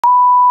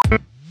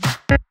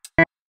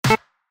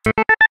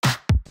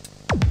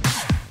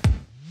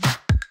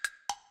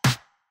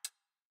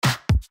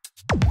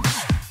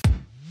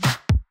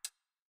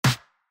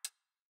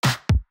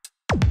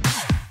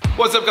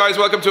What's up guys,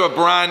 welcome to a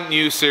brand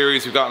new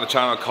series we've got on the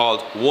channel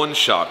called One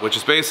Shot, which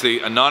is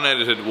basically a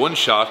non-edited one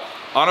shot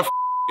on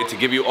a to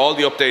give you all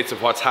the updates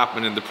of what's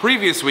happened in the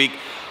previous week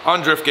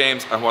on Drift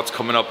Games and what's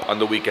coming up on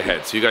the week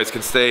ahead. So you guys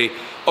can stay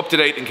up to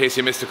date in case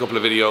you missed a couple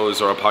of videos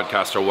or a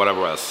podcast or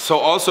whatever else. So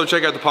also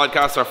check out the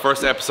podcast, our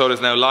first episode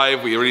is now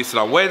live. We released it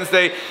on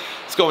Wednesday.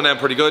 It's going down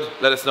pretty good.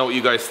 Let us know what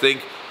you guys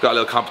think. We've got a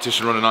little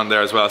competition running on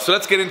there as well. So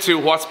let's get into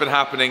what's been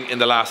happening in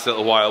the last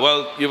little while.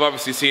 Well, you've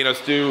obviously seen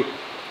us do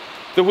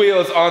the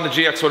wheels on the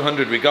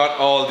GX100. We got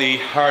all the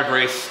hard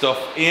race stuff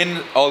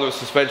in, all the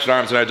suspension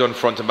arms are now done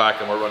front and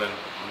back, and we're running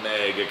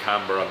mega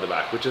camber on the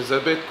back, which is a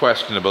bit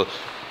questionable,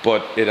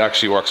 but it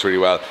actually works really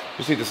well.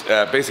 We just need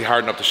to basically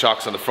harden up the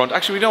shocks on the front.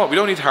 Actually, we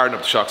don't need to harden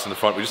up the shocks on the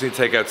front. We just need to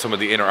take out some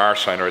of the inner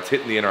arch liner. It's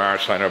hitting the inner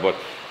arch liner, but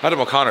Adam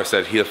O'Connor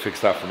said he'll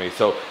fix that for me.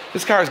 So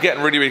this car is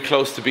getting really, really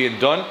close to being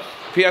done.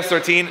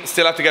 PS13,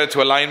 still have to get it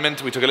to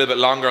alignment. We took a little bit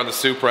longer on the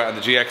Supra and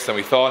the GX than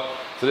we thought.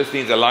 So this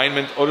needs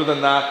alignment. Other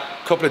than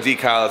that, a couple of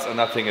decals and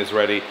that thing is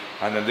ready.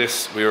 And then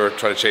this, we were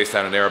trying to chase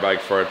down an airbag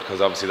for it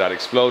because obviously that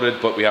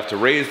exploded, but we have to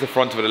raise the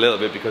front of it a little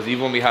bit because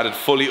even when we had it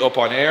fully up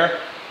on air,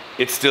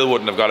 it still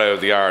wouldn't have got out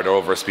of the yard or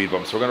over a speed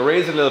bump. So we're gonna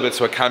raise it a little bit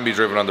so it can be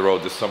driven on the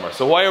road this summer.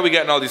 So why are we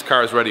getting all these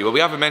cars ready? Well, we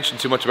haven't mentioned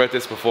too much about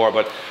this before,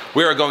 but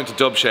we are going to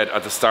Dub Shed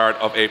at the start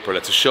of April.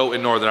 It's a show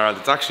in Northern Ireland.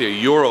 It's actually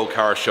a Euro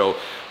car show,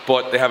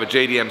 but they have a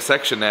JDM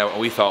section now, and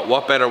we thought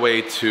what better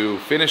way to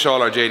finish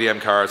all our JDM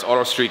cars, all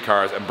our street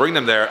cars, and bring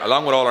them there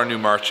along with all our new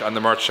merch and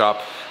the merch shop,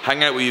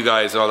 hang out with you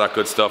guys and all that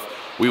good stuff.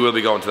 We will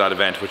be going to that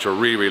event, which we're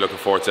really, really looking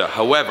forward to.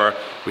 However,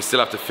 we still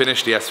have to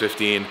finish the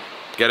S15,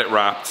 get it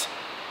wrapped,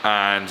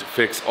 and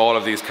fix all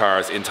of these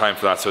cars in time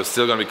for that. So it's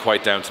still going to be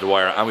quite down to the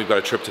wire, and we've got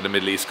a trip to the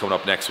Middle East coming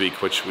up next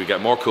week, which we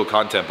get more cool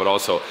content, but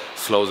also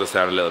slows us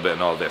down a little bit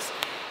in all this.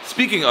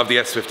 Speaking of the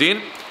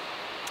S15,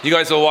 you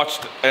guys all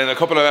watched in a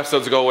couple of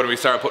episodes ago when we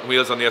started putting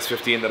wheels on the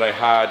S15 that I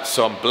had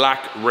some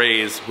black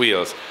Rays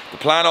wheels. The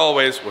plan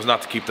always was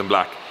not to keep them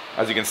black.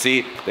 As you can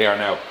see, they are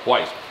now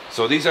white.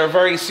 So these are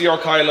very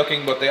CR Kai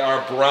looking, but they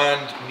are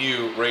brand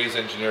new Rays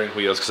Engineering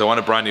wheels because I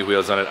wanted brand new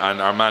wheels on it, and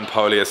our man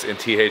Paulius in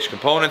TH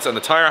Components and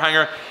the tire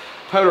hanger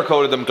powder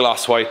coated them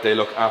gloss white. They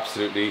look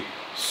absolutely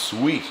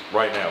sweet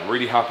right now.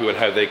 Really happy with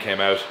how they came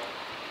out.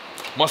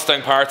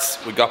 Mustang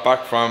parts, we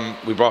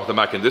brought them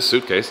back in this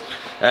suitcase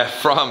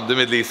from the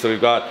Middle East. So we've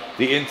got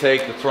the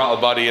intake, the throttle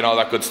body and all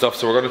that good stuff.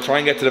 So we're going to try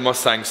and get to the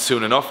Mustang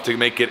soon enough to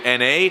make it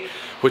NA,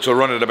 which will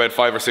run at about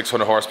 500 or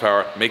 600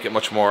 horsepower, make it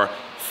much more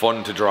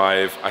fun to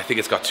drive. I think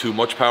it's got too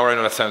much power. I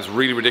know that sounds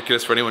really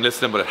ridiculous for anyone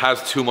listening, but it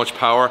has too much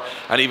power,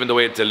 and even the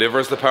way it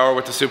delivers the power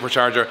with the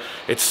supercharger,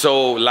 it's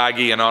so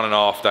laggy and on and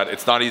off that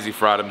it's not easy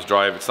for Adam to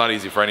drive. It's not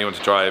easy for anyone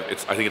to drive.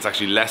 I think it's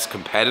actually less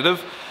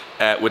competitive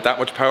with that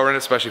much power in it,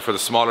 especially for the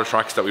smaller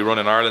tracks that we run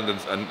in Ireland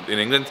and in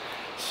England.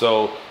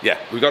 So yeah,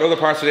 we've got other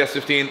parts for the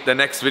S15. The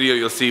next video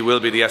you'll see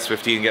will be the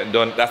S15 getting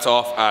done. That's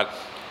off at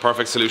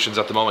Perfect Solutions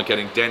at the moment,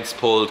 getting dents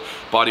pulled,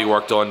 body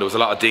work done. There was a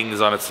lot of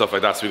dings on it, stuff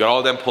like that. So we got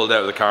all them pulled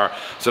out of the car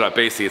so that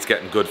basically it's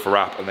getting good for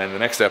wrap. And then the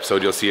next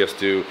episode you'll see us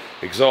do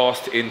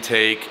exhaust,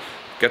 intake,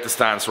 get the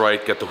stance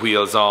right, get the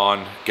wheels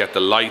on, get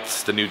the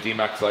lights, the new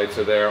D-Max lights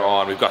are there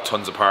on. We've got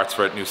tons of parts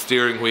for it, new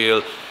steering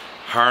wheel,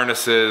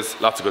 harnesses,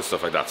 lots of good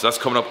stuff like that. So that's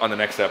coming up on the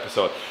next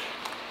episode.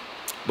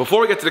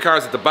 Before we get to the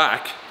cars at the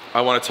back,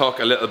 I want to talk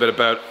a little bit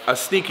about a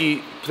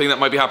sneaky thing that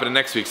might be happening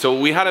next week. So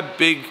we had a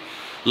big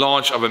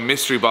launch of a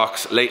mystery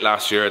box late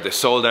last year. They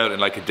sold out in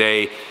like a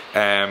day,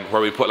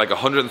 where we put like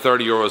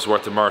 130 euros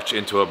worth of merch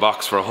into a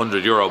box for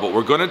 100 euro. But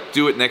we're going to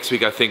do it next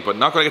week, I think, but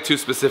not going to get too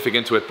specific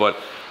into it. But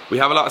we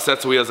have a lot of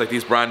sets of wheels like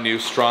these brand new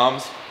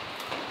Stroms.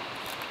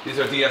 These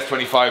are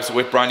DS25s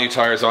with brand new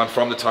tires on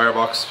from the tire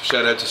box.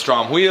 Shout out to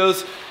Strom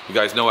Wheels. You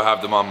guys know I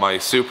have them on my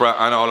Supra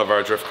and all of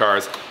our drift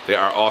cars. They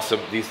are awesome.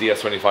 These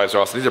DS25s are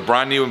awesome. These are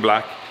brand new in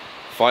black,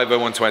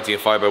 5x120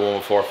 and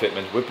 5x114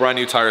 fitment with brand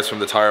new tires from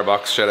the tire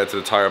box. Shout out to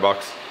the tire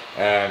box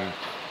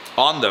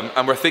on them.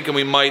 And we're thinking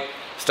we might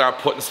start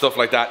putting stuff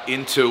like that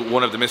into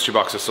one of the mystery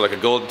boxes. So like a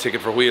golden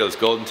ticket for wheels,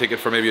 golden ticket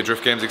for maybe a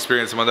Drift Games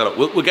experience, and that.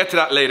 We'll get to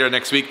that later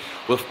next week.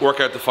 We'll work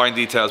out the fine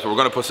details, but we're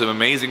going to put some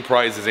amazing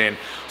prizes in.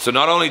 So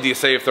not only do you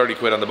save 30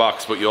 quid on the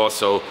box, but you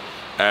also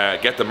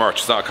get the merch.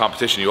 It's not a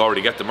competition, you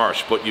already get the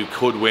merch, but you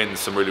could win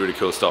some really, really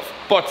cool stuff.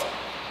 But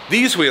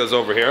these wheels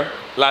over here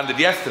landed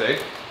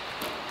yesterday.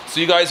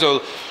 So you guys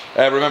will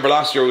remember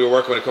last year we were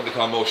working with a company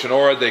called Motion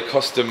Aura. They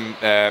custom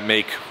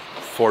make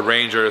Ford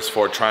Rangers,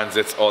 Ford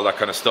Transits, all that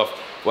kind of stuff.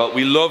 Well,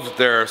 we love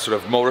their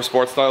sort of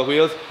motorsport style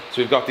wheels,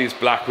 so we've got these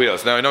black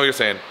wheels. Now I know you're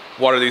saying,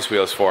 what are these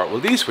wheels for? Well,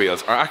 these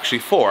wheels are actually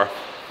for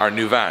our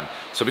new van.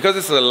 So because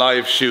this is a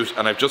live shoot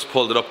and I've just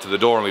pulled it up to the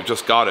door and we've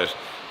just got it,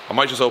 I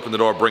might just open the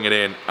door, bring it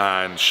in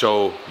and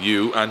show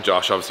you and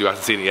Josh, obviously who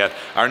hasn't seen it yet,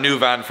 our new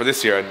van for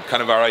this year and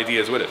kind of our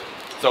ideas with it.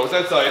 So it's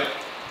outside.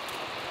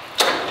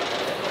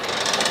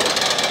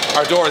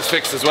 Our door is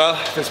fixed as well.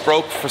 This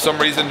broke for some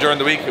reason during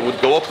the week. It would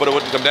go up but it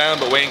wouldn't come down,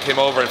 but Wayne came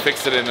over and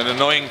fixed it in an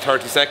annoying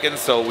 30 seconds,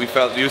 so we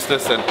felt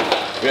useless and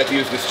we had to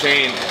use this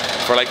chain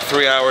for like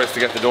 3 hours to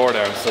get the door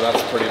down, so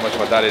that's pretty much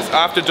what that is.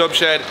 After Dub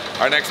Shed,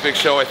 our next big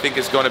show I think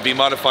is going to be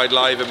Modified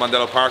Live in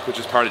Mondello Park, which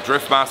is part of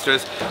Drift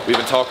Masters. We've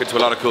been talking to a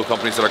lot of cool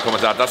companies that are coming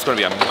to that. That's going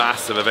to be a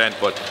massive event,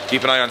 but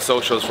keep an eye on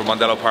socials for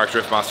Mondello Park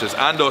Drift Masters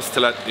and us to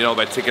let you know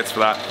about tickets for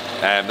that.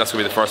 That's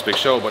going to be the first big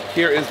show, but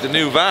here is the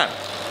new van.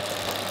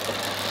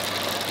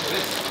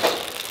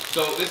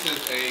 So this is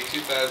a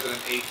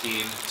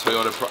 2018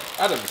 Toyota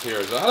Adam's here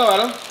as well. Hello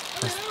Adam.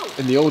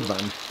 In the old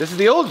van. This is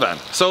the old van.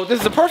 So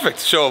this is a perfect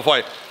show of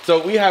why.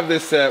 So we have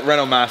this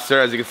Renault Master,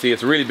 as you can see,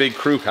 it's a really big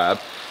crew cab.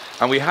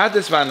 And we had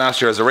this van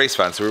last year as a race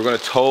van, so we were going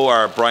to tow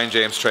our Brian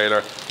James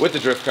trailer with the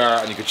drift car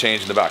and you could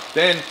change in the back.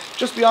 Then,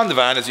 just beyond the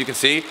van, as you can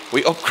see,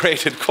 we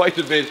upgraded quite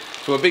a bit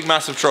to a big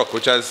massive truck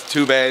which has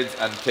 2 beds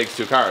and takes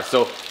 2 cars.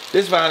 So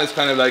this van is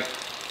kind of like,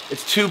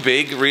 it's too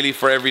big really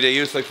for everyday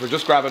use, like for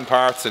just grabbing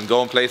parts and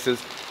going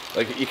places.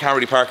 Like you can't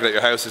really park it at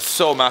your house, it's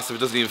so massive it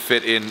doesn't even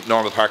fit in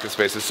normal parking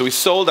spaces. So we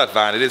sold that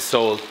van, it is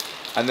sold,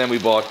 and then we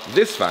bought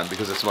this van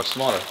because it's much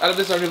smaller. Adam,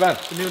 this is our new van.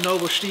 The new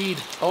Noble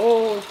Steed.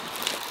 Oh.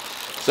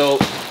 So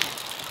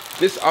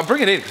this, I'll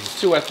bring it in because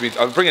it's too wet to be,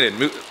 I'll bring it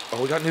in.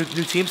 Oh, we got new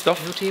team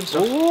stuff? New team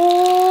stuff.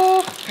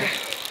 Oh.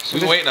 We've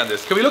been waiting on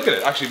this. Can we look at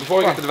it? Actually, before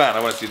we get to the van,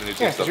 I want to see the new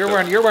team Yeah, stuff. you're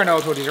wearing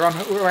old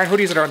hoodies. We're wearing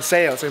hoodies that are on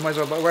sale, so you might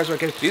as well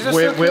get these. Are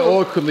we're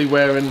awkwardly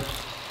wearing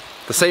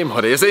the same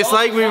hoodie. It's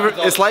like we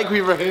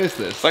rehearsed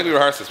this. It's like we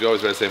rehearsed this. We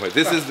always wear the same hoodie.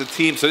 This is the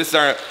team. So this is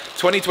our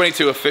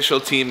 2022 official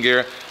team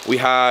gear. We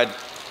had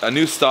a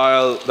new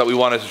style that we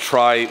wanted to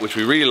try, which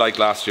we really liked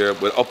last year,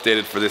 but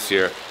updated for this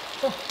year.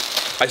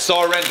 I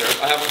saw a render.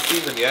 I haven't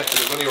seen them yet, but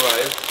they're going to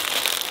arrive.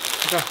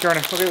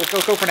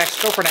 Go for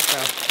next. Go for next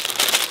now.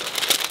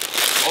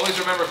 Always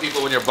remember,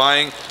 people, when you're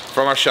buying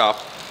from our shop,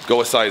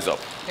 go a size up.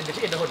 In the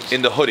hoodies.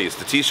 In the hoodies.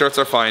 The t-shirts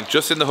are fine.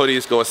 Just in the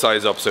hoodies, go a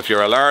size up. So if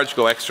you're a large,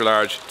 go extra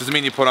large. Doesn't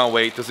mean you put on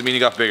weight. Doesn't mean you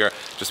got bigger.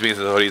 Just means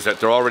that the hoodies, that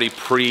they're already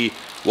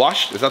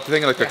pre-washed. Is that the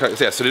thing? Like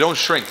yeah, so they don't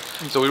shrink.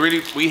 So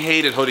we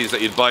hated hoodies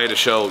that you'd buy at a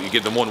show. You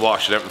give them one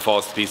wash and everything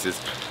falls to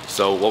pieces.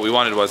 So what we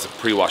wanted was a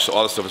pre-wash. So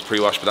all the stuff is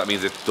pre-washed, but that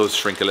means it does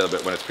shrink a little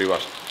bit when it's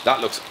pre-washed.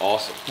 That looks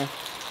awesome. Yeah.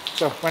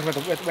 So went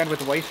with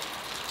the white.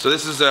 So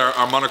this is our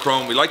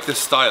monochrome. We like this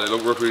style.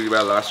 It worked really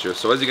well last year.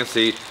 So as you can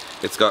see,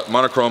 it's got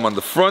monochrome on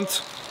the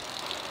front.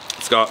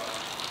 It's got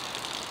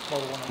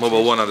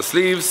Mobile 1 on the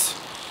sleeves,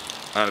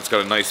 and it's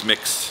got a nice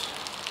mix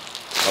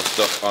of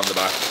stuff on the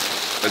back,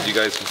 as you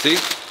guys can see.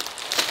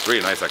 It's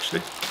really nice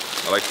actually.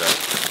 I like that.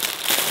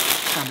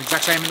 And the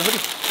exact same in the hoodie.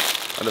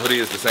 And the hoodie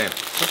is the same.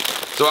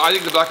 So I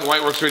think the black and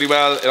white works really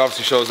well. It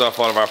obviously shows off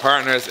all of our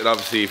partners. It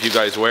obviously, if you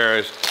guys wear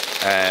it,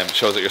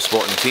 shows that you're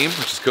supporting the team,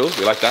 which is cool.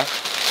 We like that.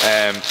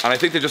 And I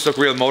think they just look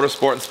real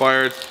motorsport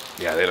inspired.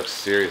 Yeah, they look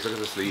serious. Look at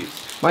the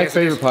sleeves. My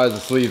favourite part of the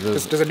sleeve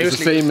is there's a new the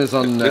same as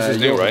on this is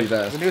new, right?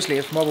 There's a new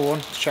sleeve, Mobile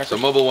 1, checker. So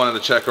Mobile 1 and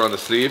the checker on the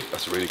sleeve.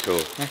 That's really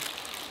cool. Yeah.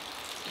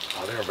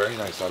 Oh, they are very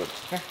nice, Adam.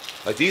 Yeah.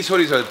 Like these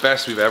hoodies are the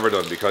best we've ever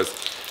done because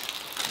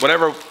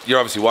whenever you're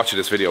obviously watching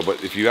this video,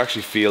 but if you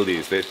actually feel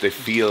these, they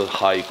feel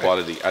high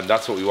quality, and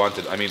that's what we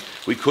wanted. I mean,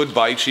 we could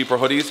buy cheaper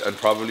hoodies and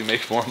probably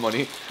make more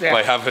money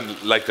by having,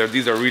 like,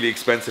 these are really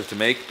expensive to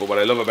make, but what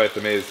I love about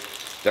them is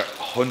they're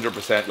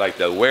 100% like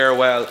they'll wear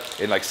well.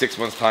 In like 6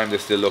 months time they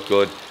still look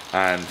good,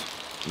 and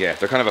yeah,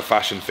 they're kind of a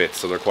fashion fit,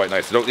 so they're quite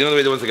nice. You know the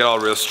way the ones that get all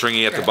real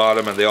stringy at the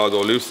bottom and they all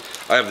go loose?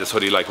 I have this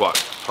hoodie like what?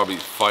 Probably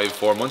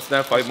 5 months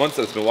now, 5 months,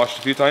 and it's been washed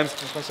a few times.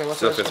 What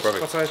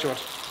size do you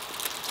want?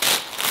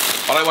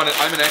 All I wanted,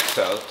 I'm an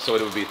XL, so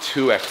it would be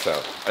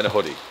 2XL and a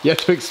hoodie. You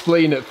have to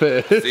explain it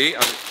first. See?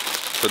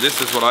 So this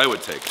is what I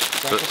would take.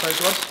 What size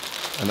do you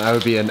want? And I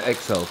would be an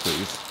XL,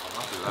 please.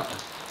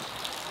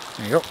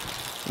 There you go.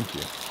 Thank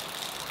you.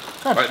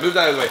 Right, move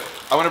that out of the way.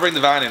 I want to bring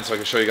the van in so I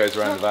can show you guys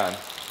around the van.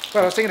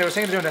 Well, I was thinking of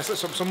doing this,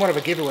 somewhat of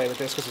a giveaway with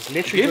this because it's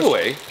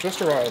literally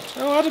just arrived.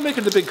 Oh, I'd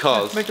making the big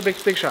calls. Make the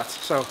big shots.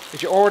 So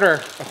if you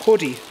order a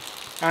hoodie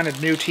and a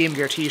new Team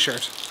Gear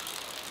t-shirt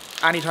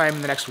anytime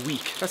in the next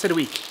week, let's say the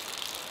week.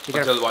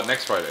 Until what,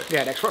 next Friday?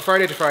 Yeah, next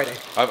Friday to Friday.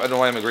 I don't know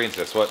why I'm agreeing to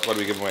this. What are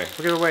we giving away?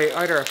 We're giving away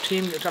either a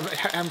Team,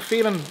 I'm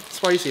feeling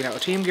spicy now, a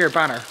Team Gear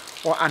banner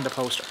and a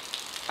poster.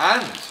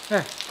 And?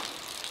 Yeah.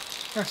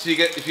 So you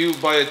get, if you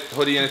buy a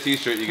hoodie and a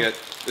t-shirt, you get,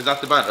 is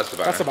that the banner? That's the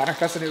banner. That's the banner,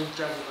 that's the new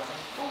banner.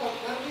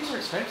 These are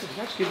expensive,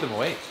 you have to give them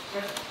away.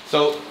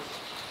 So,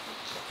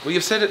 well,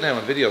 you've said it now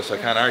on video, so I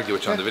can't argue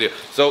with you on the video.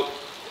 So,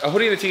 a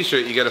hoodie and a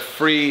t-shirt, you get a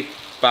free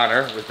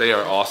banner, but they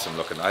are awesome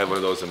looking. I have one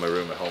of those in my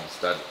room at home, it's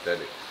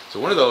deadly. So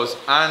one of those,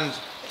 and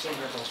so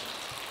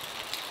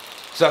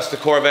that's the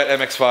Corvette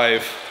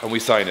MX-5, and we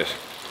sign it.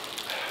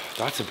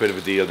 That's a bit of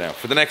a deal now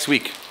for the next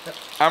week. Yep.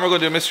 And we're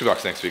going to do a mystery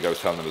box next week, I was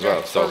telling them as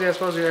well. So I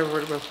suppose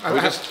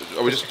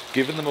are we just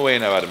giving them away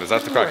now, Adam? Is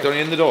that the crack? They're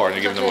only in the door and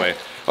you're giving them away.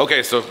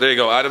 Okay, so there you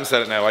go. Adam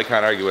said it now. I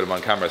can't argue with him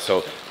on camera.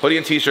 So hoodie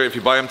and t-shirt, if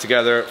you buy them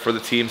together for the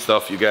team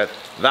stuff, you get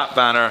that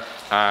banner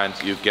and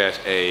you get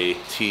a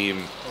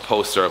team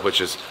poster,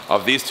 which is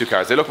of these two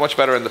cars. They look much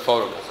better in the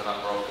photo because they're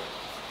not broken.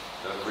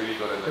 They're really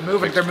good in the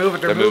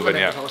They're moving.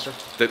 Yeah.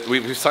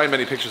 We've signed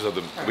many pictures of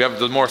them.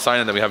 There's more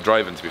signing than we have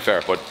driving, to be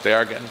fair, but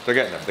they're getting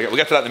there. We'll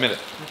get to that in a minute.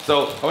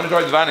 So I want to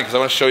drive the van in because I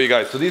want to show you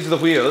guys. So these are the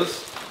wheels.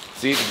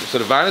 See, so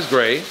the van is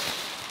grey.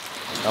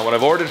 Now what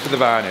I've ordered for the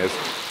van is,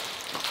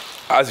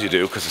 as you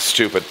do, because it's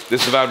stupid,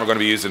 this is the van we're going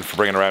to be using for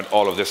bringing around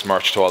all of this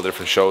merch to all the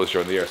different shows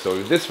during the year.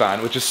 So this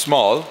van, which is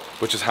small,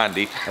 which is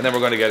handy, and then we're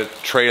going to get a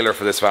trailer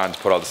for this van to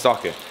put all the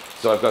stock in.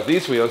 So I've got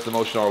these wheels, the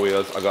Motion R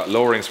wheels. I've got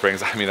lowering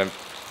springs. I mean,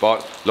 I've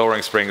bought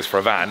lowering springs for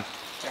a van.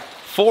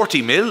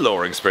 40 mil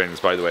lowering springs,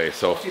 by the way.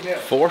 So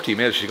 40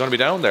 mil. She's going to be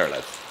down there,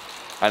 lads.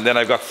 And then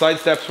I've got side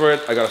steps for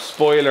it. I got a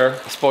spoiler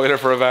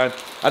for a van.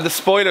 And the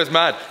spoiler's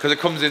mad because it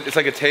comes in, it's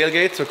like a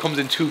tailgate, so it comes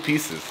in 2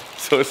 pieces.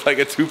 So it's like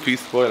a 2-piece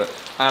spoiler.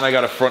 And I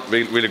got a front,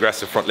 real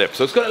aggressive front lip.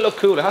 So it's going to look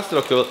cool. It has to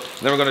look cool. And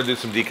then we're going to do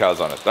some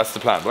decals on it. That's the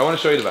plan. But I want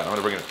to show you the van. I want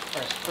to bring it in.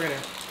 Right, bring it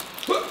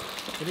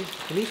in.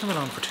 Will he come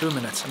along for 2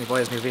 minutes and he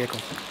buys his new vehicle?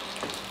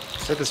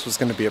 Said this was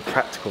going to be a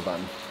practical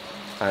van,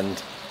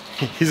 and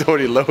he's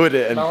already lowered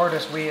it and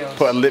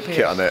put a lip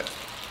kit on it.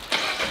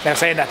 Now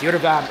saying that, the other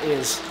van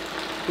is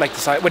like the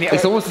size.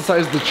 It's almost the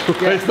size of the truck.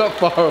 Yeah. It's not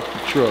far off the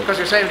truck. Because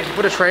you're saying if you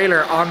put a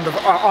trailer on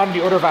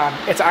the other van,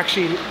 it's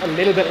actually a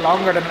little bit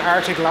longer than an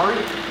Arctic lorry.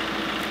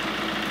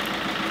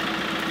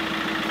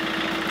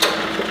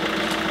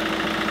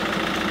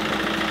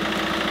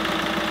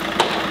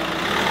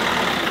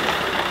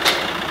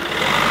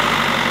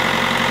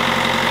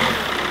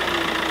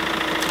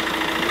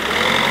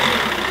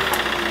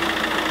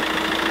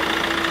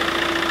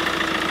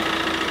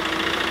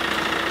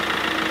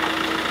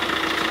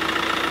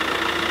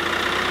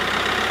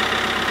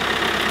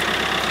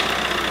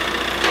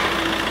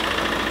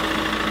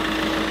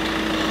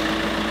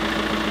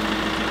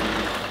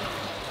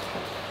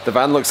 The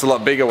van looks a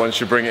lot bigger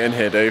once you bring it in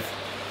here, Dave.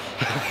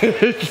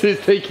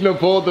 It's taking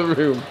up all the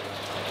room.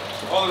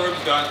 All the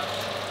room's gone.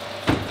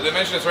 Did I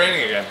mention it's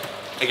raining again?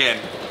 Again.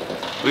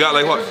 We got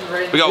like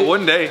what? We got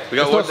one day. We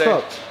got one day.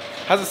 Stopped.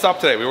 Hasn't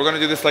stopped today. We were going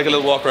to do this like a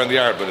little walk around the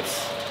yard, but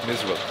it's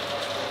miserable.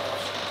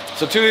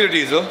 So 2-litre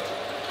diesel,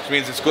 which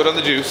means it's good on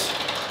the juice.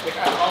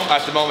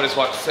 At the moment it's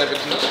what, €17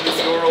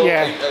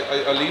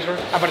 a litre?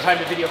 And by the time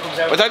the video comes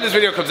out. By the time this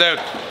video comes out,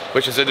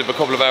 which is in a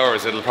couple of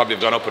hours, it'll probably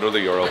have gone up another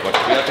euro, but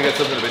we have to get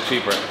something a bit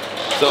cheaper.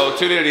 So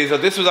 2-litre diesel,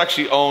 this was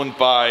actually owned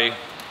by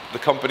the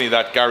company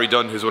that Gary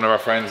Dunn, who's one of our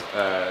friends,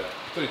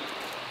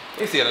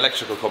 basically an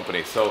electrical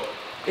company. So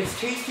it's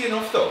tasty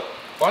enough though.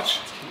 Watch.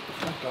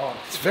 Oh God.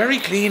 It's very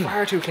clean.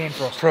 Far too clean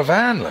for us. For a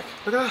van, like.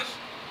 Look at that.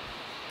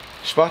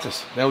 Spot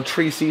us. Now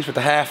 3 seats with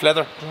the half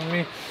leather. Do you know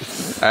what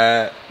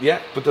I mean?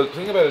 Yeah, but the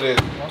thing about it is,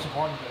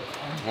 more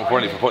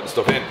importantly for putting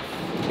stuff in,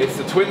 it's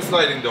the twin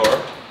sliding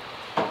door,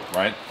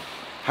 right?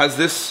 Has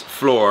this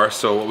floor,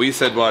 so what we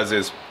said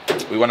is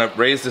we want to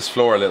raise this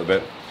floor a little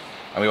bit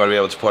and we want to be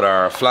able to put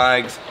our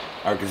flags,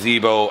 our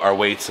gazebo, our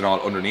weights and all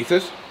underneath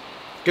it.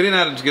 Get in,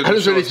 Adam, to give it a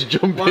was ready to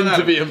jump in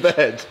to be in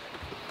bed.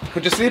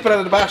 Could you sleep it out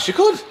of the bash? You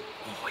could.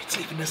 Oh, you'd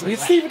sleep in this. You'd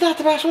sleep with that at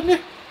the bash, wouldn't you?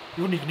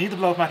 You wouldn't even need the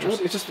blow-up mattress.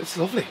 It's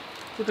lovely.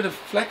 A bit of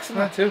flex in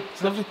that too.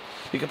 It's lovely.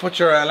 You can put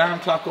your alarm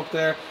clock up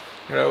there,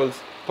 your old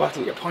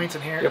bottle, your points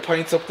in here, your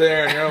pints up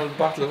there, and your old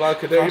bottle of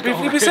vodka there.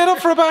 You'd be set up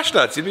for a bash,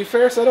 lads. You'd be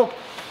fair set up.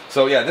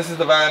 So yeah, this is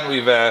the van.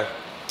 We've.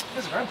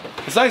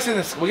 It's nice in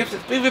this. We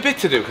have a bit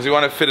to do because we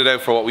want to fit it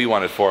out for what we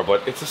want it for.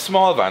 But it's a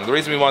small van. The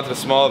reason we wanted a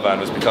small van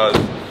was because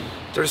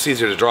they're just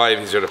easier to drive,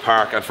 easier to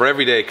park, and for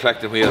every day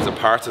collecting wheels and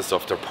parts and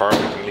stuff, they're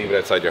perfect. You can leave it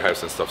outside your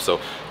house and stuff. So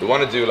we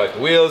want to do like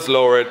wheels,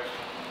 lower it,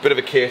 bit of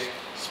a kit,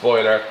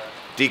 spoiler,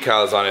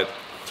 decals on it,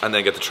 and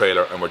then get the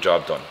trailer and we're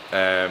job done.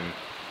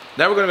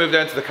 Now we're going to move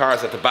down to the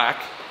cars at the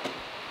back.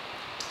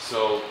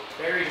 So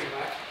buried in the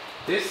back.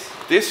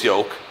 This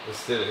yoke is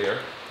still here.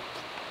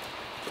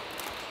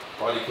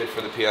 Body kit for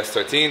the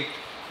PS13.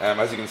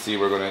 As you can see,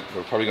 we're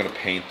probably going to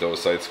paint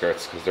those side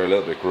skirts because they're a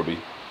little bit grubby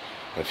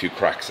and a few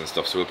cracks and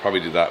stuff. So we'll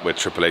probably do that with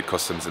 888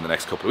 Customs in the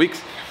next couple of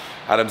weeks.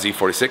 Adam's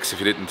E46, if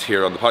you didn't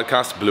hear on the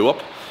podcast, blew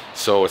up.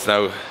 So it's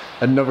now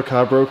another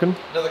car broken.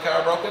 Another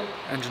car broken.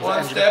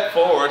 One step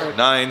forward,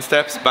 9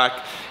 steps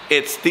back.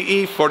 It's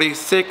the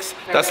E46.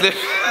 That's it.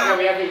 Yeah,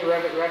 we have an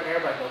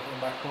airbag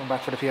coming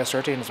back for the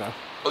PS13 as well.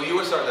 Oh, you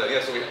were starting that?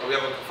 Yeah, so we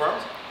haven't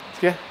confirmed?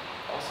 Yeah.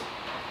 Awesome.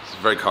 It's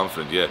very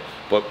confident, yeah.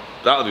 But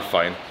that'll be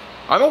fine.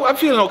 I'm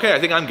feeling okay. I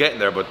think I'm getting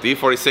there, but the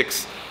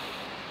E46,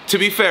 to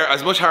be fair,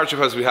 as much hardship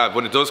as we have,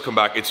 when it does come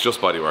back, it's just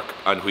bodywork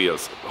and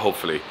wheels,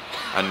 hopefully.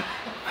 And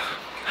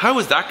how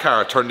is that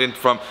car turned in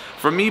from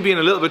me being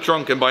a little bit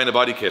drunk and buying a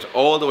body kit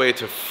all the way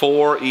to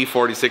 4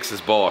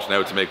 E46s bought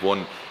now to make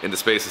one in the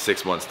space of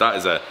 6 months? That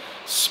is a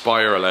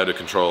spiral out of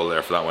control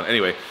there for that one.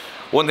 Anyway,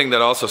 one thing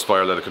that also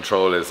spiraled out of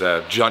control is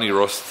Johnny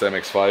Rust's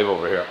MX-5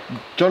 over here.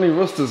 Johnny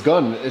Rust is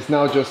gone. It's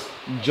now just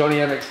Johnny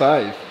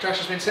MX-5. Josh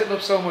has been sitting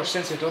up so much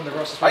since they've done the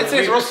Rust. I'd say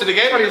it's rusted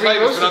again. It's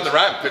been on the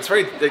ramp. It's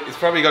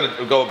probably going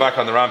to go back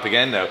on the ramp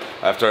again now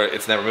after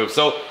it's never moved.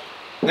 So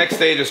next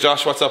stage is,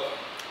 Josh, what's up?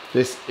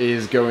 This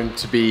is going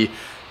to be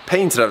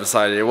painted, I've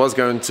decided. It was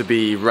going to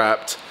be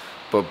wrapped,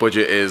 but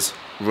budget is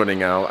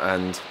running out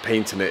and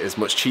painting it is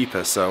much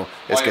cheaper, so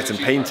it's getting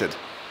painted.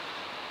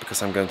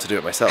 because I'm going to do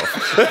it myself.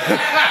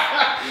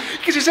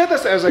 Because you said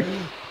this, I was like,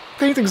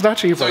 painting's not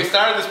cheap. So he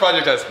started this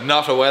project as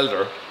not a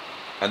welder,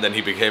 and then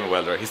he became a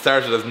welder. He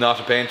started as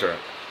not a painter.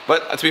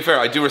 But to be fair,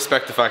 I do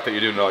respect the fact that you're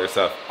doing it all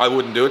yourself. I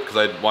wouldn't do it because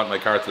I'd want my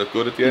car to look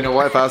good at the end. You know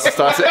what? If I was to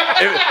start it,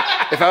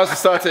 if I was to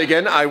start it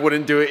again, I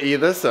wouldn't do it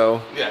either.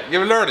 So yeah,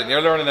 you're learning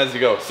as you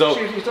go. So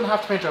you don't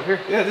have to paint up here.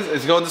 Yeah,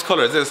 it's going this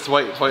color. It's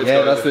white.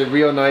 Yeah, that's the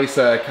real nice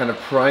kind of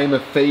primer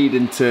fade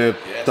into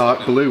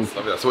dark blue.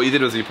 So what you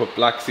did was you put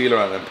black sealer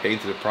on and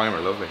painted it primer.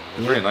 Lovely.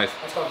 It's really nice.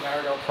 That's called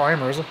Marigold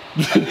primer, is it?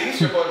 At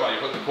least you're putting on. You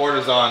put the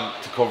quarters on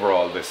to cover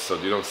all this,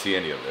 so you don't see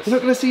any of this. You're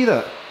not going to see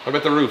that. What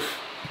about the roof?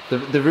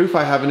 The roof,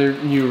 I have a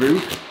new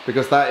roof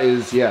because that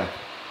is, yeah.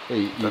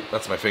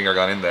 That's my finger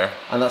gone in there.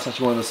 And that's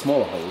actually one of the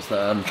smaller holes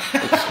that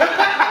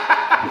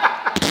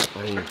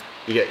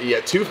you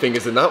get 2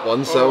 fingers in that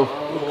one, so.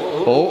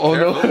 Oh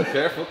careful, no.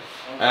 Careful.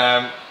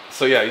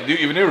 So yeah, you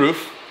have a new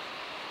roof.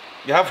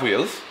 You have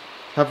wheels.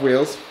 Have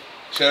wheels.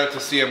 Shout out to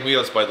CM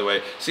Wheels, by the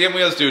way. CM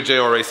Wheels do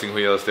JR Racing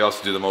wheels. They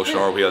also do the Motion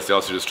R wheels. They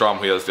also do Strom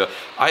wheels.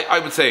 I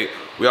would say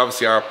we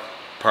obviously are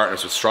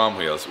partners with Strom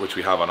wheels, which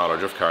we have on all our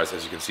drift cars,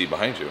 as you can see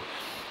behind you.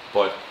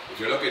 But if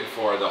you're looking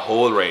for the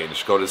whole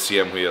range, go to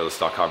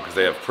cmwheels.com because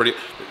they have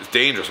it's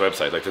dangerous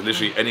website. Like there's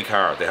literally any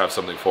car, they have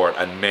something for it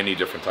and many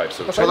different types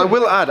of. Well, I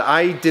will add,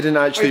 I didn't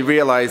actually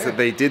realize that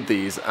they did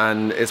these,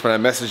 and it's when I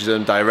messaged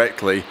them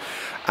directly,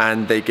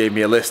 and they gave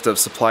me a list of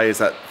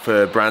suppliers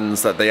for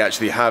brands that they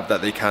actually have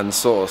that they can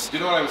source. Do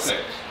you know what I would say?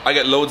 I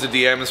get loads of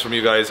DMs from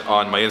you guys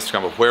on my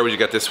Instagram of where would you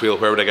get this wheel,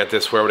 where would I get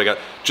this, where would I get.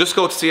 Just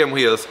go to CM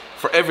Wheels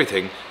for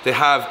everything. They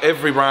have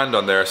every brand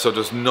on there, so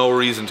there's no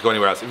reason to go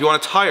anywhere else. If you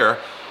want a tire,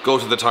 go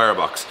to the tire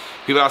box.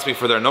 People ask me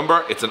for their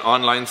number. It's an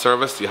online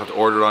service. You have to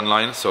order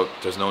online, so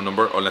there's no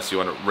number unless you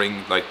want to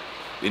ring like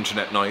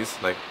internet noise,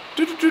 like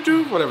do do do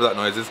do, whatever that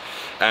noise is.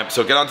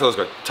 So get onto those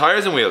guys.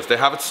 Tires and wheels. They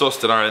have it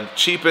sussed in Ireland.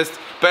 Cheapest,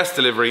 best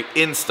delivery,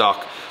 in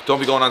stock. Don't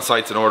be going on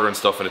sites and ordering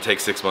stuff and it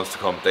takes 6 months to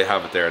come. They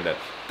have it there and then.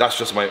 That's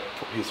just my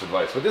piece of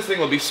advice. But this thing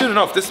will be soon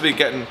enough. This will be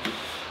getting.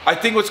 I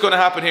think what's going to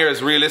happen here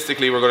is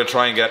realistically we're going to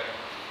try and get,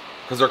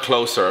 because they're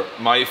closer,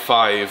 my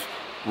 5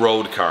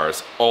 road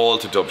cars all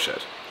to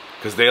Dubshed.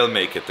 Because they'll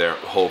make it there,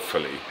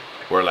 hopefully.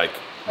 We're like,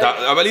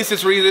 at least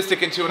it's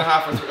realistic in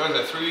 2.5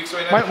 or 3 weeks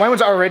right now. My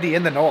one's already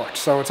in the north,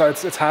 so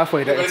it's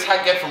halfway there. But it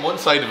can't get from one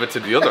side of it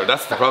to the other,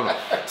 that's the problem.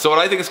 So what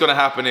I think is going to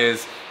happen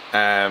is,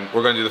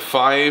 we're going to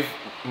do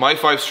my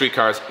 5 street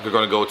cars, they're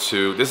going to go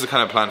to, this is the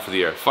kind of plan for the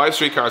year. 5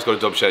 street cars go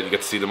to Dubshed, you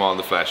get to see them all in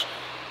the flesh.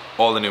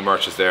 All the new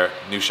merch is there,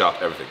 new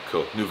shop, everything,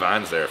 cool. New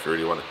vans there if you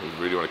really want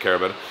to care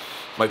about it.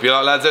 Might be a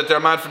lot of lads out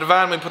there mad for the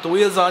van, we put the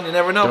wheels on, you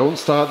never know. Don't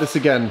start this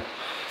again.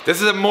 This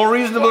is a more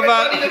reasonable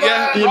van.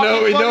 Yeah,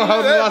 we know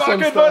how the last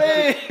one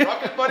started.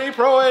 Rocket Bunny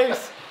Pro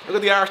Ace. Look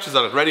at the arches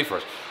on it, ready for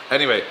it.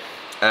 Anyway,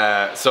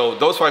 so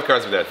those 5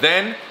 cars are there.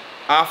 Then,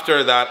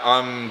 after that,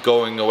 I'm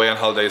going away on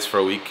holidays for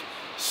a week.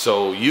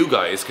 So you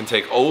guys can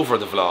take over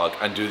the vlog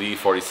and do the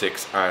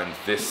E46 and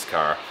this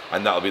car.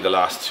 And that'll be the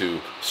last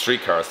 2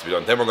 street cars to be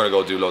done. Then we're going to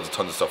go do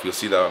tons of stuff. You'll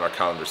see that on our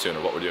calendar soon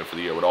of what we're doing for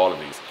the year with all of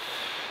these.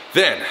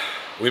 Then,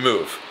 we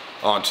move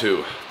on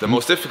to the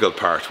most difficult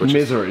part, which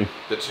is the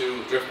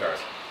 2 drift cars.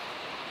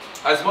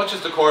 As much as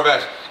the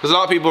Corvette, because a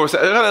lot of people were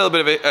saying, I got a little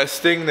bit of a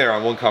sting there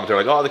on one comment, they're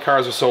like, oh, the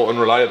cars are so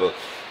unreliable.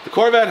 The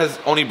Corvette has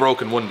only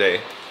broken 1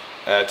 day,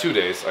 2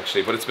 days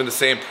actually, but it's been the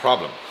same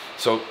problem.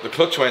 So the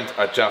clutch went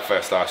at Jap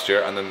Fest last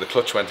year, and then the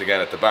clutch went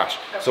again at the Bash.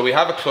 So we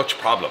have a clutch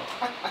problem.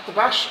 At the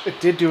Bash, it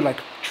did do like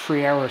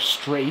 3 hours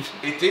straight.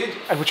 It did.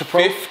 Which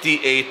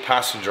 58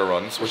 passenger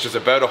runs, which is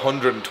about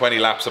 120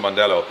 laps of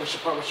Mondello. Which the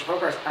pro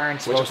cars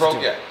aren't supposed to do.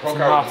 Yeah, pro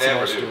car would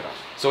never do.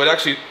 So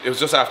it was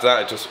just after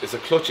that, it's a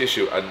clutch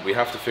issue and we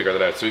have to figure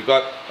that out. So we've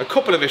got a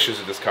couple of issues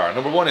with this car.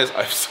 Number one is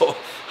I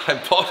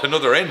bought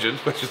another engine,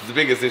 which is the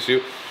biggest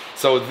issue.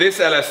 So this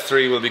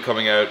LS3 will be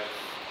coming out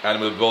and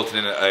we'll be bolted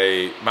in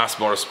a Mass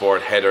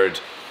Motorsport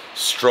headered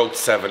stroked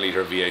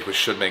 7-litre V8, which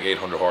should make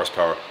 800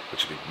 horsepower,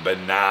 which will be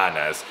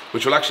bananas,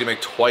 which will actually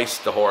make twice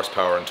the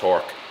horsepower and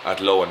torque at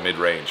low and mid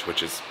range,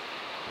 which is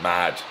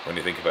mad when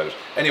you think about it.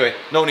 Anyway,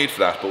 no need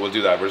for that, but we'll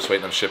do that. We're just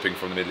waiting on shipping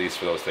from the Middle East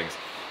for those things.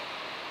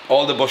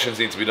 All the bushings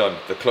need to be done.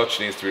 The clutch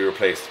needs to be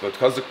replaced. But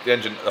because the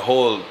engine, the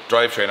whole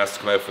drivetrain has to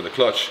come out for the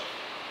clutch,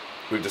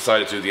 we've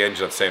decided to do the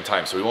engine at the same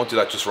time. So we won't do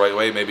that just right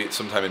away. Maybe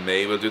sometime in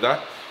May we'll do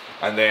that.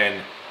 And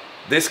then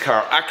this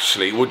car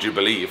actually, would you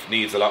believe,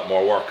 needs a lot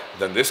more work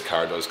than this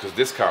car does. Because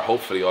this car,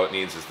 hopefully, all it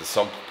needs is the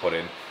sump put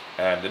in.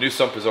 And the new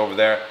sump is over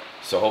there.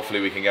 So hopefully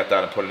we can get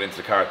that and put it into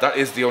the car. That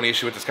is the only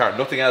issue with this car.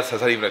 Nothing else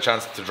has had even a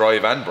chance to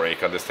drive and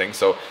brake on this thing.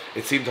 So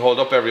it seemed to hold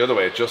up every other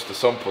way. Just the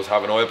sump was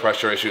having oil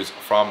pressure issues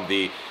from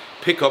the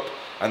pickup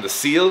and the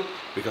seal,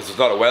 because there's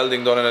a lot of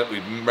welding done in it.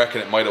 We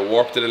reckon it might have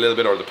warped it a little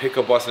bit, or the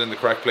pickup wasn't in the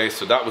correct place.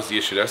 So that was the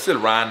issue there. It still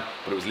ran,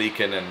 but it was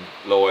leaking and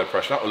low oil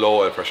pressure. Not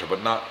low oil pressure,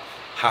 but not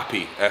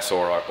happy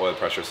SR oil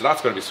pressure. So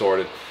that's going to be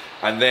sorted.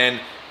 And then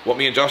what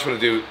me and Josh want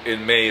to do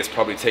in May is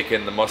probably take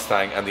in the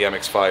Mustang and the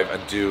MX-5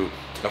 and do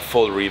a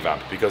full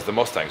revamp, because the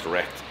Mustang's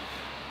wrecked.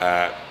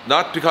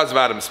 Not because of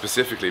Adam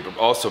specifically, but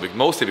also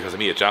mostly because of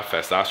me at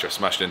Japfest last year,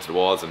 smashed into the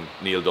walls, and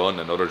Neil Dunn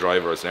and other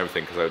drivers and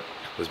everything, because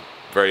I was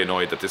very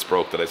annoyed that this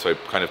broke, so I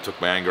kind of took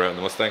my anger out in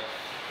the Mustang.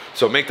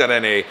 So make that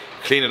NA,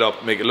 clean it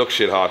up, make it look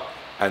shit hot,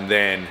 and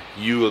then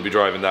you will be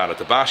driving that at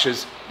the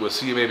bashes. We'll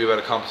see maybe about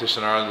a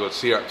competition in Ireland. We'll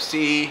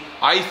see.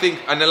 I think,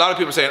 and a lot of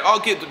people are saying, oh,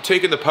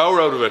 taking the power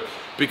out of it,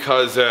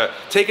 because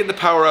taking the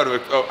power out of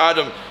it, oh,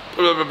 Adam,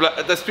 blah, blah,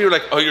 blah. That's people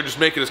like, oh, you're just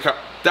making this car.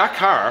 That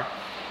car,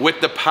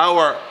 with the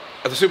power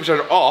of the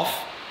supercharger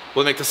off,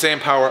 will make the same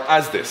power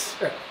as this.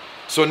 Yeah.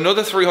 So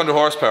another 300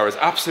 horsepower is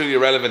absolutely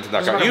irrelevant in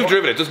that car. You've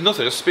driven it, does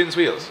nothing, it just spins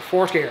wheels.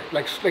 Fourth gear,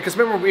 because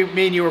remember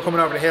me and you were coming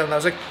over the hill and I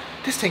was like,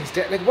 this thing's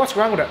dead, like what's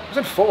wrong with it? It was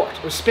in fourth,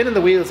 it was spinning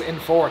the wheels in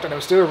fourth and it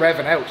was still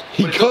revving out.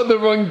 He got the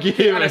wrong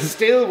gear. And it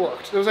still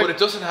worked. It was like, but it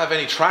doesn't have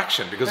any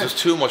traction because there's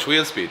too much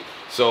wheel speed.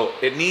 So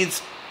it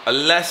needs a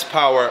less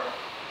power,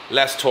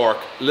 less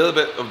torque, a little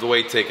bit of the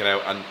weight taken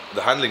out, and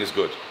the handling is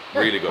good.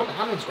 Yeah, really good. The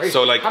handling's great.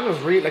 So like, the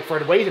handling's really, like for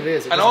the weight it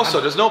is. And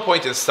also, there's no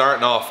point in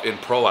starting off in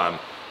Pro-Am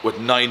with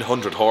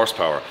 900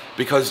 horsepower,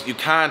 because you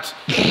can't,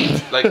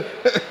 like,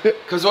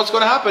 because what's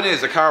going to happen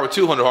is a car with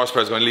 200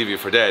 horsepower is going to leave you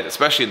for dead,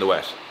 especially in the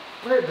wet.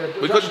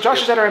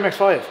 Josh is at our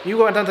MX-5. You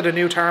went onto the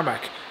new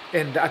tarmac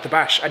at the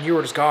bash and you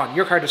were just gone.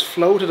 Your car just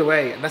floated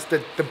away, and that's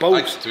the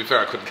boat. To be fair,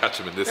 I couldn't catch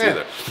him in this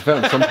either.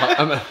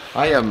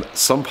 I am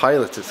some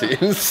pilot, it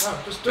seems.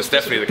 It's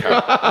definitely the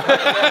car.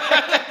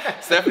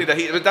 It's definitely the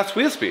heat, but that's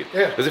wheel speed.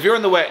 Because if you're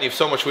in the wet and you have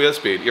so much wheel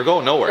speed, you're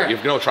going nowhere. You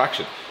have no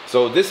traction.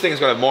 So this thing's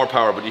going to have more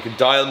power, but you can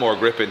dial more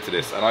grip into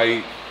this. And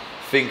I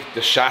think the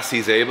chassis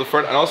is able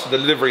for it, and also the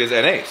delivery is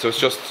NA, so it's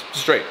just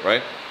straight,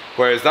 right?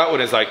 Whereas that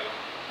one is like,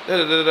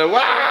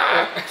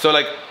 so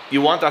like,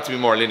 you want that to be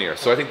more linear.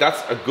 So I think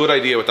that's a good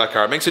idea with that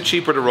car. It makes it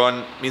cheaper to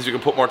run, means you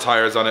can put more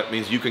tires on it,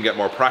 means you can get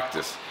more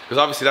practice. Because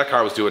obviously that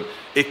car was doing,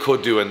 it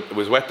could do, and it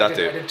was wet that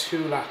day. I did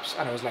 2 laps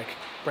and I was like,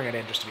 bring it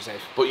in just to be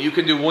safe. But you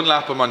can do 1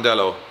 lap of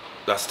Mondello,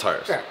 that's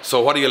tires. Yeah.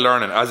 So what are you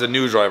learning? As a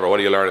new driver, what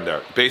are you learning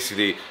there?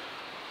 Basically,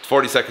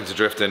 40 seconds of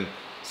drifting,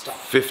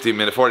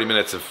 40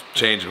 minutes of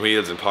changing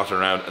wheels and potting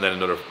around, and then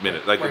another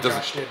minute. Like, it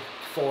doesn't. Josh did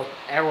 4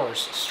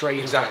 hours straight.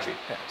 Exactly.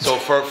 Yeah. So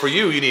for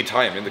you need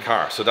time in the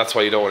car, so that's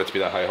why you don't want it to be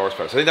that high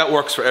horsepower. So I think that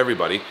works for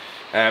everybody.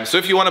 So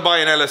if you want to buy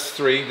an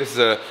LS3, this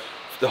is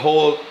the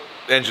whole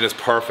engine is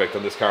perfect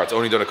on this car. It's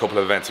only done a couple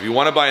of events. If you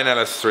want to buy an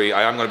LS3,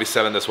 I am going to be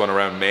selling this one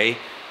around May.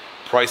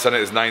 Price on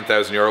it is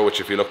 €9,000, which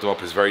if you look them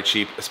up is very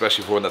cheap,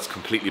 especially for one that's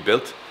completely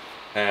built.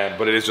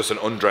 But it is just an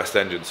undressed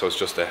engine, so it's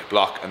just the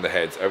block and the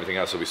heads. Everything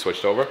else will be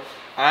switched over.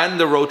 And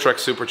the Roadtrek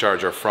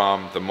supercharger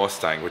from the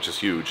Mustang, which is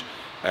huge.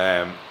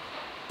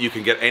 You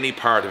can get any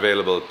part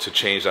available to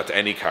change that to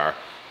any car.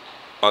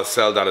 I'll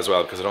sell that as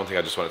well, because I don't think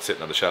I just want it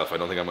sitting on the shelf. I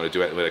don't think I'm going to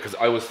do anything with it, because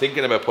I was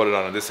thinking about putting it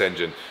on this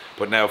engine,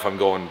 but now if I'm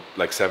going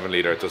like 7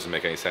 litre, it doesn't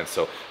make any sense.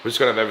 So we're just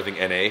going to have everything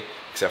NA,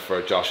 except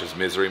for Josh's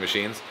misery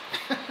machines,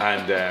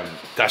 and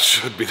that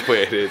should be the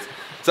way it is.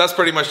 So that's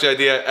pretty much the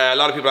idea. A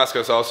lot of people ask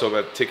us also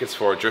about tickets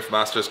for Drift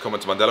Masters coming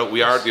to Mondello.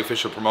 We are the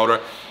official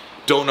promoter.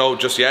 Don't know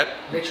just yet.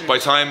 By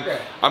time,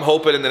 I'm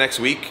hoping in the next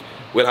week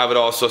we'll have it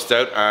all sussed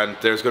out, and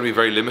there's going to be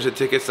very limited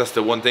tickets. That's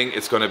the one thing.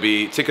 It's going to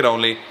be ticket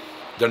only.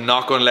 They're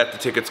not going to let the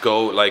tickets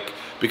go, like,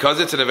 because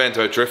it's an event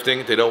about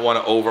drifting, they don't want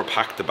to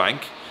overpack the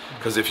bank,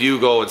 because if you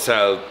go and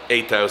sell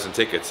 8,000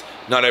 tickets,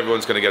 not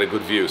everyone's going to get a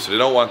good view, so they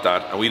don't want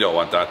that, and we don't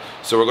want that.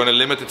 So we're going to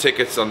limit the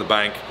tickets on the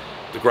bank.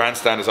 The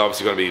grandstand is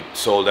obviously going to be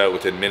sold out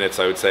within minutes,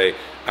 I would say,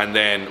 and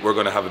then we're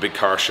going to have a big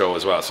car show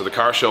as well. So the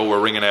car show,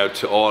 we're ringing out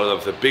to all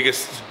of the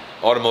biggest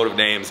automotive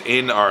names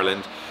in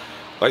Ireland,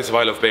 like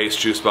I Love Bass,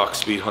 Juicebox,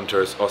 Speed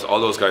Hunters,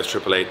 all those guys,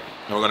 888.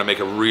 And we're going to make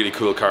a really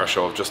cool car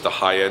show of just the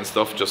high-end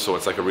stuff, just so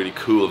it's like a really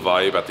cool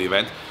vibe at the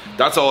event.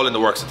 That's all in the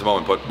works at the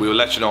moment, but we will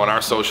let you know on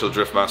our social,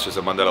 Drift Masters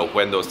and Mondello,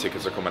 when those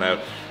tickets are coming out.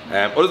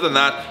 Other than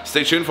that,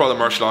 stay tuned for all the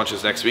merch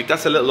launches next week.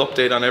 That's a little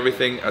update on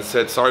everything. As I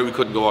said, sorry we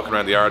couldn't go walking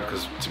around the yard,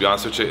 because to be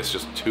honest with you, it's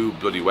just too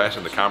bloody wet,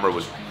 and the camera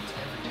was...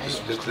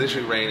 It's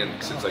literally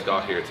raining since I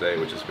got here today,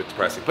 which is a bit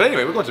depressing. But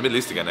anyway, we're going to the Middle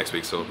East again next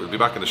week, so we'll be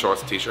back in the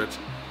shorts and t-shirts,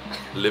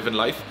 living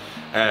life.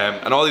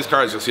 And all these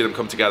cars, you'll see them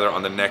come together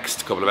on the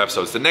next couple of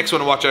episodes. The next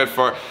one to watch out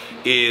for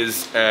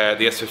is the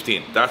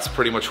S15. That's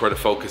pretty much where the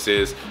focus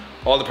is.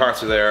 All the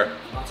parts are there.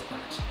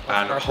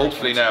 And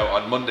hopefully now,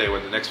 on Monday,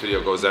 when the next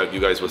video goes out, you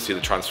guys will see the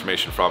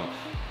transformation from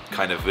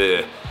kind of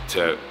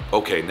to,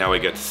 okay, now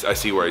I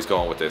see where he's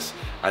going with this.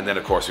 And then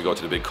of course we go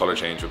to the big color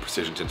change with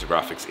Precision Tinted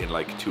Graphics in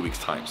like 2 weeks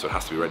time, so it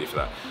has to be ready for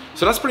that.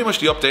 So that's pretty much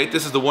the update.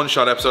 This is the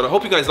one-shot episode. I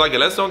hope you guys like it.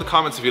 Let us know in the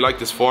comments if you like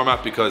this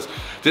format, because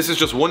this is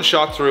just one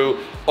shot through,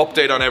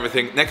 update on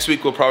everything. Next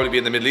week we'll probably be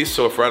in the Middle East,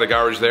 so if we're at a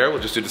garage there,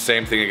 we'll just do the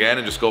same thing again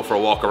and just go for a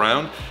walk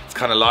around. It's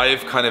kind of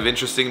live, kind of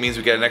interesting. It means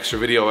we get an extra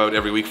video out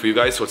every week for you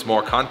guys, so it's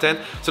more content.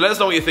 So let us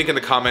know what you think in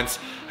the comments.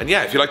 And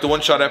yeah, if you like the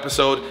one-shot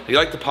episode, and you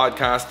like the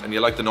podcast, and you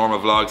like the normal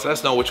vlogs, let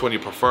us know which one you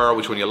prefer,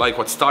 which one you like,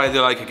 what style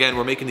you like. Again,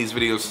 we're making these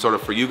videos sort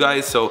of for you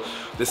guys, so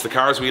this is the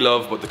cars we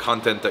love, but the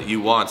content that you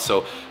want.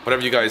 So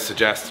whatever you guys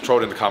suggest, throw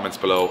it in the comments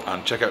below,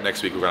 and check out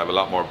next week. We're gonna have a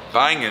lot more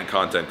banging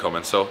content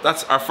coming. So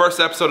that's our first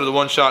episode of the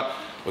One Shot.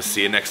 We'll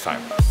see you next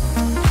time.